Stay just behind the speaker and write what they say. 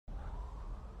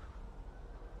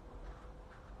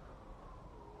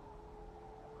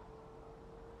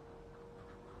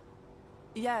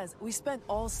Yes, we spent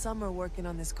all summer working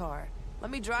on this car. Let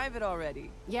me drive it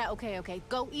already. Yeah, okay.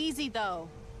 Go easy, though.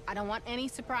 I don't want any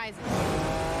surprises.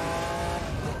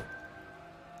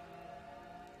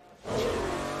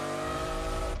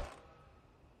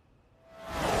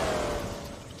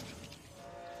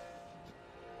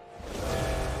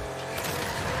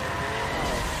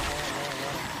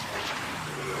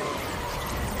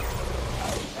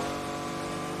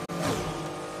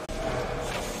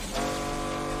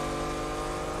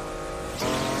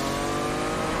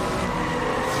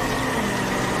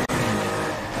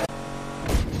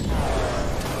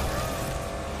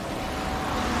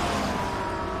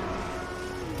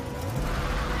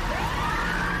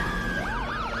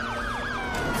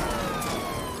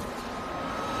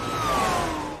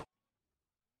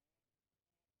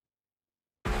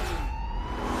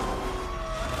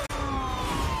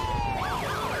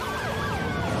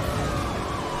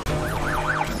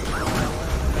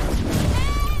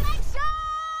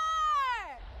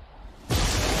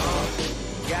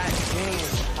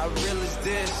 How real is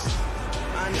this?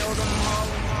 I know them all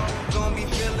gonna be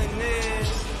feeling this.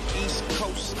 East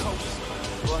Coast,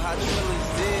 well how chill is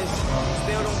this?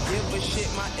 Still don't give a shit,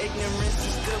 my ignorance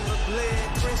is still a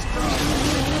bliss. Crystal,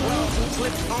 well,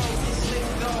 clip on, slick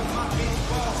dog, my big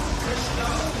ball.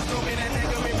 Crystal, throw me that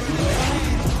nigga, me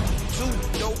really. Two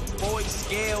dope boys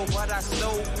scale, but I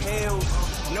so pale.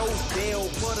 No deal,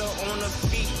 put her on her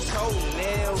feet,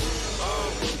 toenails.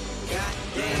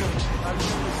 Goddamn, how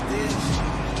real is this?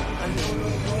 I know the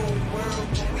whole world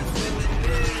gon' be feeling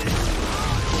this.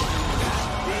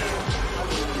 Goddamn, how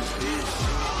real is this?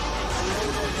 I know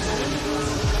the whole world gon' be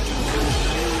feeling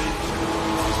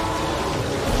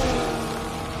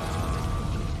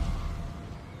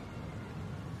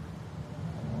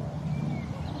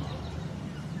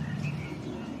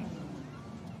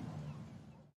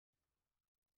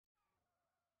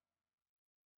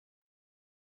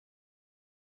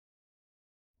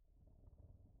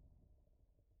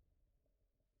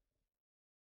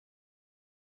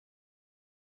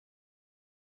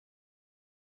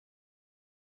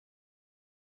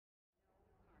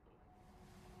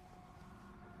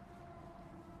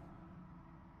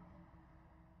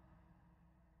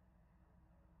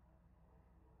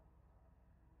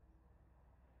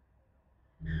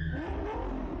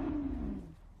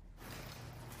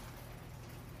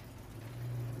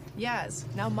Yaz,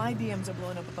 now my DMs are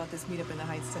blowing up about this meetup in the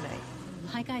Heights tonight.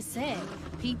 Like I said,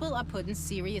 people are putting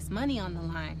serious money on the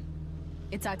line.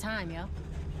 It's our time, yo.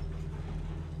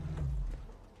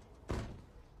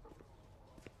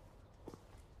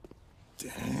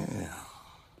 Damn.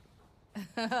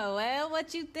 Well,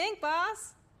 what you think,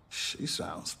 boss? She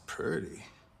sounds pretty.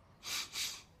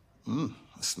 It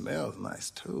smells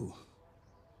nice, too.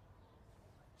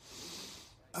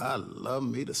 I love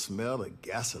me to smell of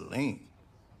gasoline.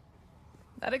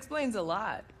 That explains a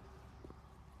lot.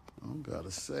 I gotta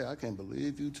say, I can't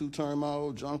believe you two turned my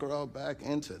old junker out back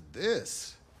into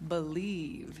this.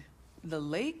 Believe. The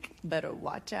lake better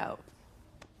watch out.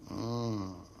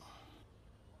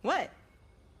 What?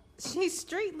 She's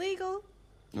street legal?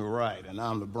 Right, and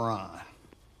I'm LeBron.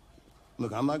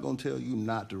 Look, I'm not gonna tell you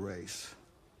not to race.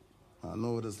 I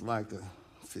know what it's like to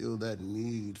feel that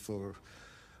need for,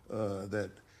 the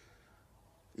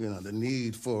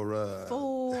need for,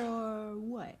 For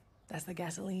what? That's the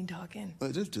gasoline talking.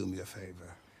 Well, just do me a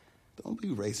favor. Don't be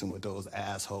racing with those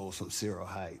assholes from Cyril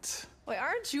Heights. Wait,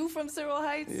 aren't you from Cyril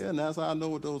Heights? Yeah, and that's how I know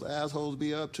what those assholes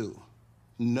be up to.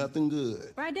 Nothing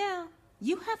good. Rydell,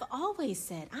 you have always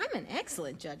said I'm an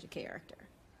excellent judge of character.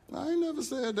 I ain't never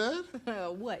said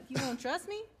that. What, you don't trust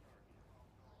me?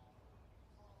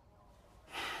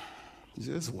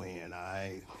 Just win, all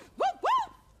right? Whoop,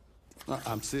 whoop!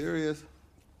 I'm serious.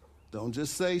 Don't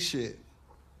just say shit.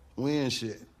 Win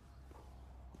shit.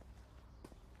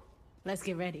 Let's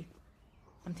get ready.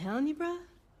 I'm telling you, bruh,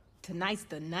 tonight's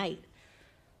the night.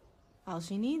 All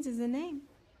she needs is a name.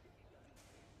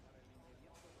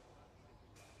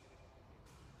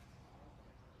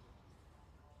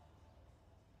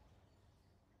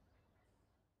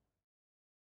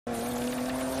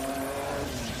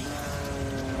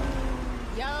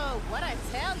 Yo, what'd I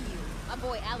tell you? My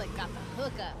boy Alec got the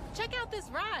hookup. Check out this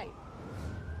ride.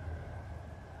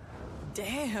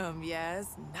 Damn, Yaz,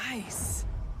 nice.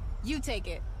 You take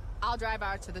it. I'll drive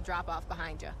out to the drop-off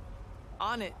behind you.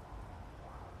 On it.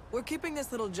 We're keeping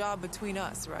this little job between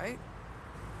us, right?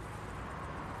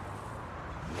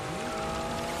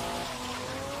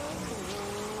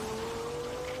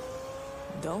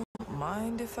 Don't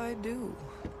mind if I do.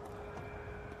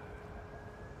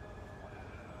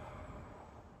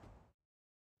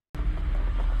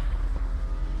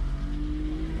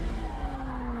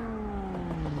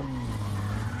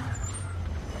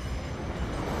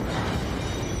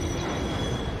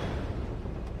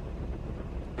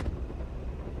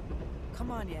 Come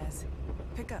on, Yaz.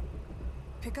 Pick up.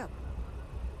 Pick up.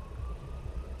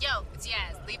 Yo, it's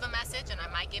Yaz. Leave a message and I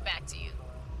might get back to you.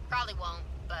 Probably won't,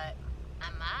 but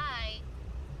I might.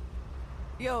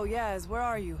 Yo, Yaz, where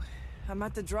are you? I'm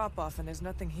at the drop-off and there's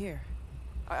nothing here.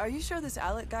 Are you sure this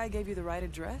Alec guy gave you the right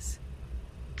address?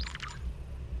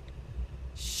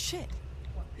 Shit.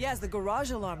 Yaz, the garage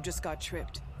alarm just got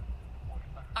tripped.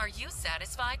 Are you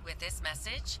satisfied with this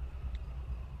message?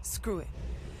 Screw it.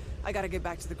 I gotta get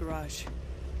back to the garage.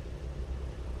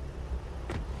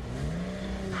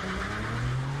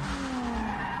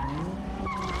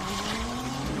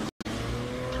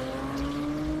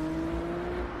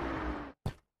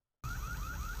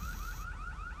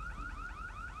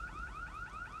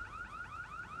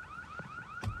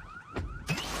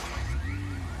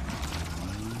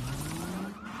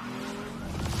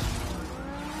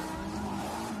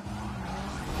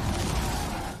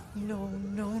 No,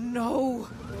 no, no!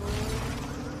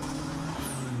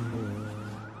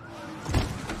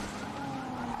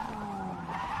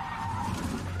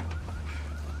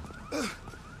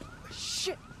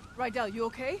 Shit! Rydell, you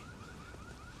okay?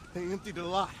 They emptied the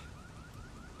lot.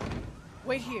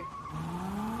 Wait here.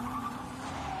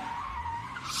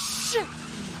 Shit!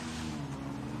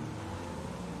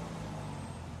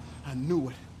 I knew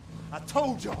it. I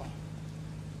told y'all.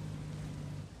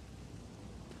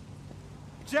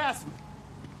 Jasmine,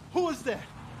 who is that?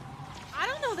 I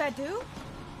don't know that dude.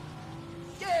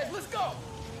 Yeah, let's go.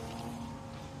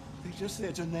 They just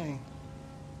said your name.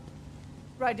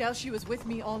 Rydell, she was with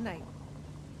me all night.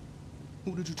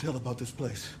 Who did you tell about this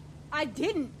place? I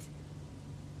didn't.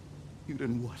 You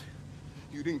didn't what?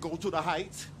 You didn't go to the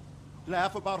Heights?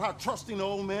 Laugh about how trusting the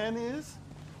old man is?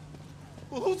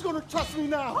 Well, who's gonna trust me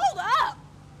now? Hold up!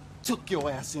 Took your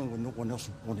ass in when no one else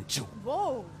wanted you.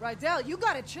 Whoa, Rydell, you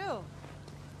gotta chill.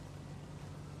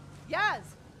 Yaz,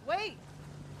 wait!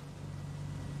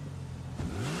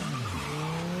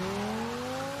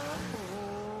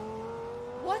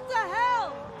 What the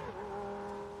hell?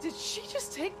 Did she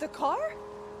just take the car?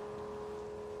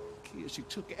 Kid, she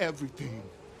took everything.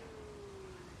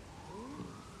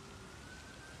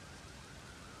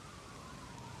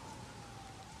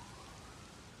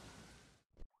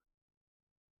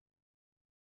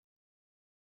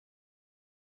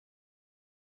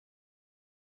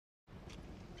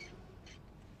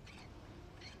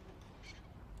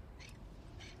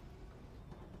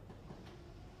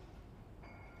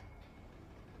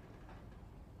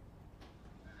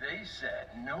 They said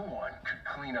no one could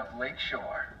clean up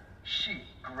Lakeshore. She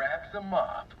grabbed the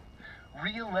mop.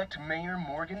 Re-elect Mayor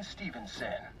Morgan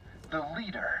Stevenson, the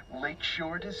leader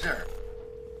Lakeshore deserved.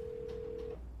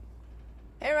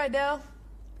 Hey, Rydell.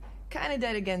 Kinda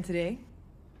dead again today.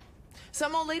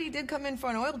 Some old lady did come in for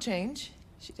an oil change.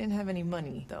 She didn't have any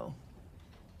money, though.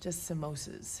 Just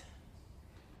samosas.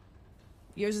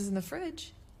 Yours is in the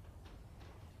fridge.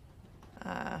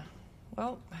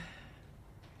 Well,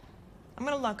 I'm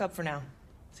gonna lock up for now.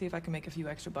 See if I can make a few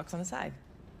extra bucks on the side.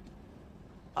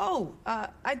 Oh,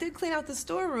 I did clean out the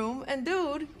storeroom, and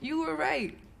dude, you were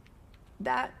right.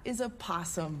 That is a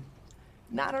possum,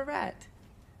 not a rat.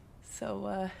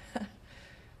 So,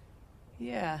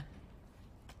 yeah.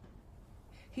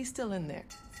 He's still in there.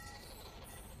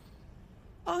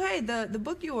 Oh, hey, the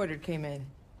book you ordered came in.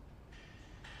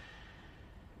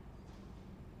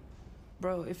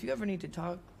 Bro, if you ever need to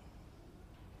talk,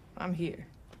 I'm here.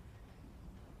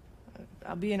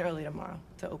 I'll be in early tomorrow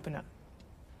to open up.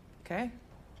 Okay?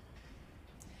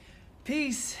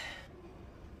 Peace.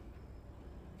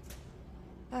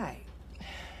 All right.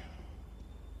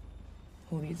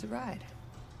 Who needs a ride?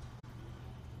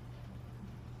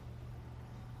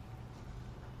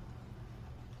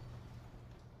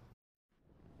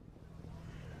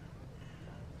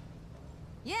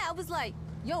 Yeah, I was like,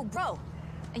 yo, bro.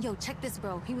 And yo, check this,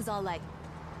 bro. He was all like,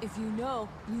 if you know,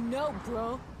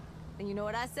 bro. And you know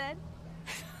what I said?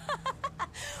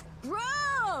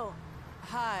 Bro!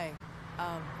 Hi.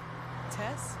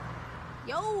 Tess?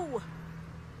 Yo!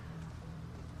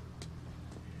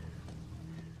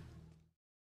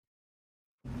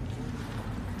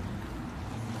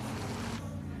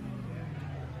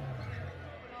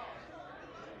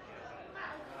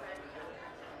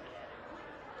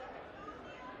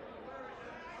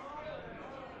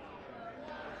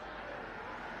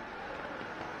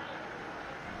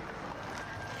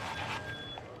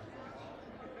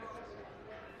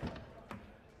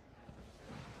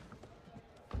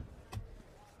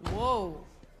 Whoa.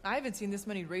 I haven't seen this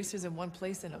many racers in one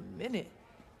place in a minute.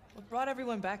 What brought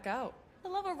everyone back out? The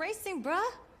love of racing, bruh.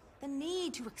 The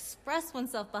need to express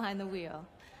oneself behind the wheel.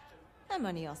 And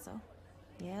money also.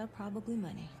 Yeah, probably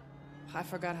money. I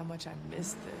forgot how much I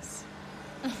missed this.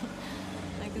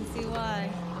 I can see why.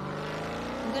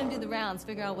 I'm gonna do the rounds,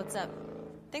 figure out what's up.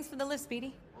 Thanks for the lift,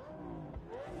 Speedy.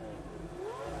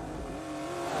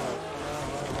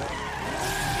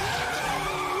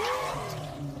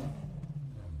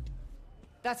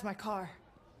 That's my car.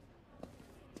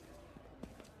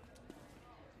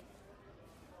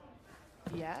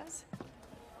 Yes?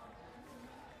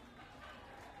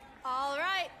 All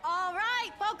right,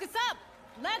 focus up.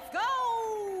 Let's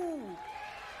go.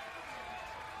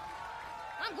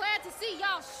 I'm glad to see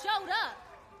y'all showed up.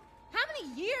 How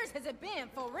many years has it been,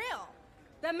 for real?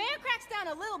 The man cracks down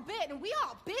a little bit and we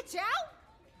all bitch out?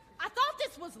 I thought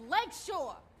this was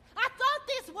Lakeshore. I thought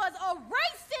this was a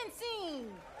racing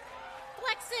scene.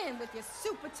 Flex in with your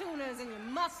super tuners and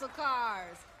your muscle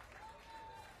cars.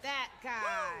 That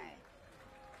guy.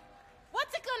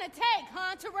 What's it gonna take,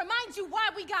 huh, to remind you why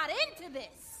we got into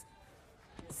this?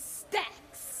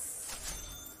 Stacks.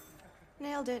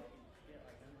 Nailed it.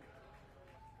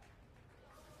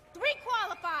 3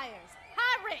 qualifiers.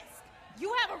 High risk.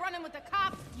 You have a run-in with the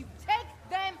cops, you take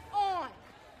them on.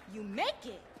 You make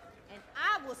it, and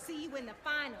I will see you in the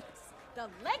finals. The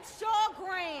Lakeshore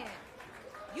Grand.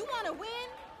 You wanna win?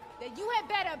 Then you had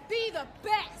better be the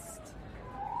best.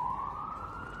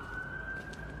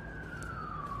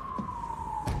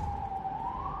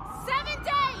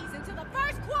 Until the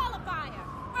first qualifier.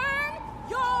 Earn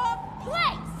your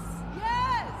place.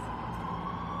 Yes.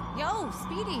 Yo,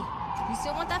 Speedy, you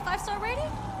still want that 5-star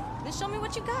rating? Then show me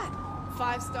what you got.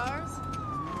 5 stars?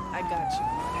 I got you.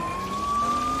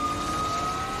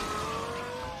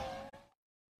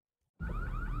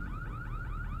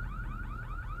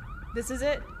 This is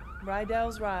it.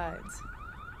 Rydell's Rides.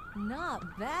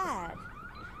 Not bad.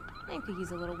 I think could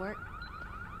use a little work.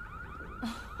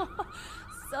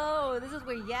 So, this is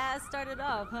where Yaz started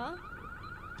off, huh?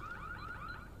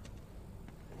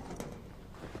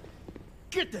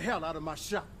 Get the hell out of my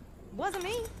shop. Wasn't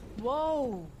me.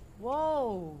 Whoa,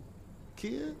 whoa.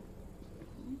 Kid,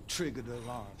 you triggered the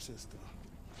alarm system.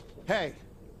 Hey,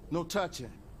 no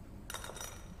touching.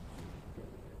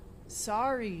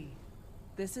 Sorry.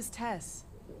 This is Tess.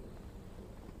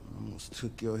 Almost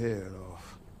took your head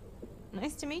off.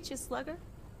 Nice to meet you, Slugger.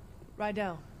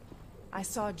 Rydell, I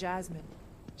saw Jasmine.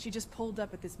 She just pulled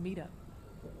up at this meetup.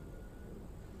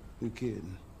 You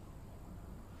kidding?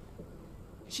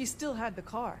 She still had the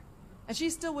car. And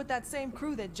she's still with that same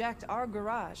crew that jacked our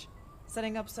garage,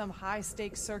 setting up some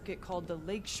high-stakes circuit called the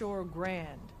Lakeshore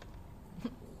Grand.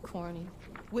 Corny.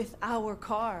 With our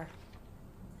car.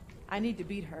 I need to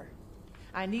beat her.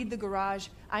 I need the garage.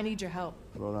 I need your help.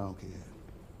 Throw down, kid.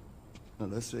 Now,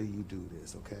 let's say you do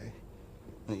this, okay?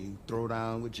 And you throw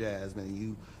down with Jasmine and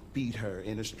you beat her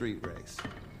in a street race.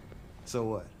 So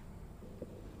what?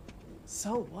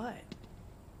 So what?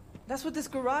 That's what this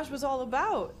garage was all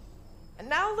about. And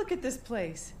now look at this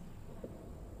place.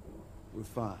 We're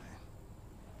fine.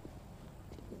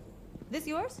 This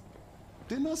yours?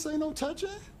 Didn't I say no touching?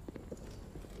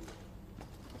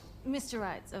 Mr.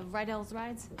 Rides, of Rydell's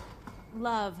Rides.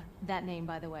 Love that name,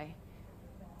 by the way.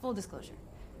 Full disclosure.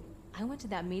 I went to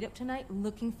that meetup tonight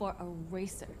looking for a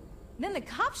racer. Then the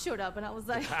cops showed up and I was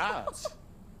like... Cops?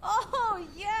 Oh,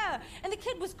 yeah! And the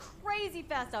kid was crazy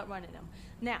fast outrunning him.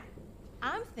 Now,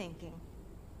 I'm thinking,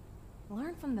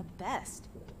 learn from the best.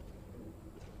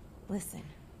 Listen,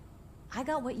 I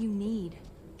got what you need,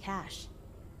 cash.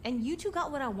 And you two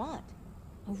got what I want,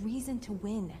 a reason to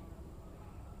win.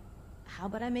 How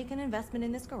about I make an investment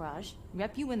in this garage,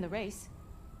 rep you in the race,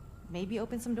 maybe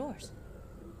open some doors?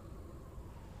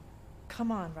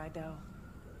 Come on, Rydell.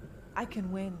 I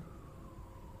can win.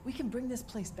 We can bring this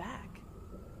place back.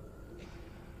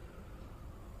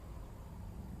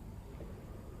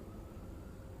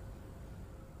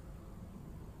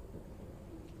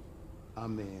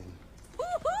 I'm in.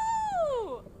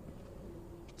 Woohoo!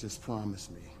 Just promise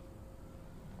me,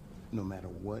 no matter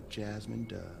what Jasmine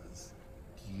does,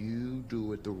 you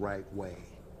do it the right way.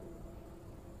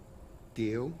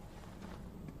 Deal?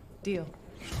 Deal.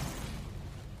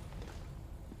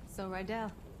 So,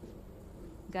 Rydell,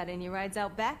 got any rides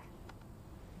out back?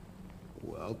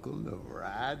 Welcome to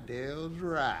Rydell's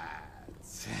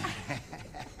Rides.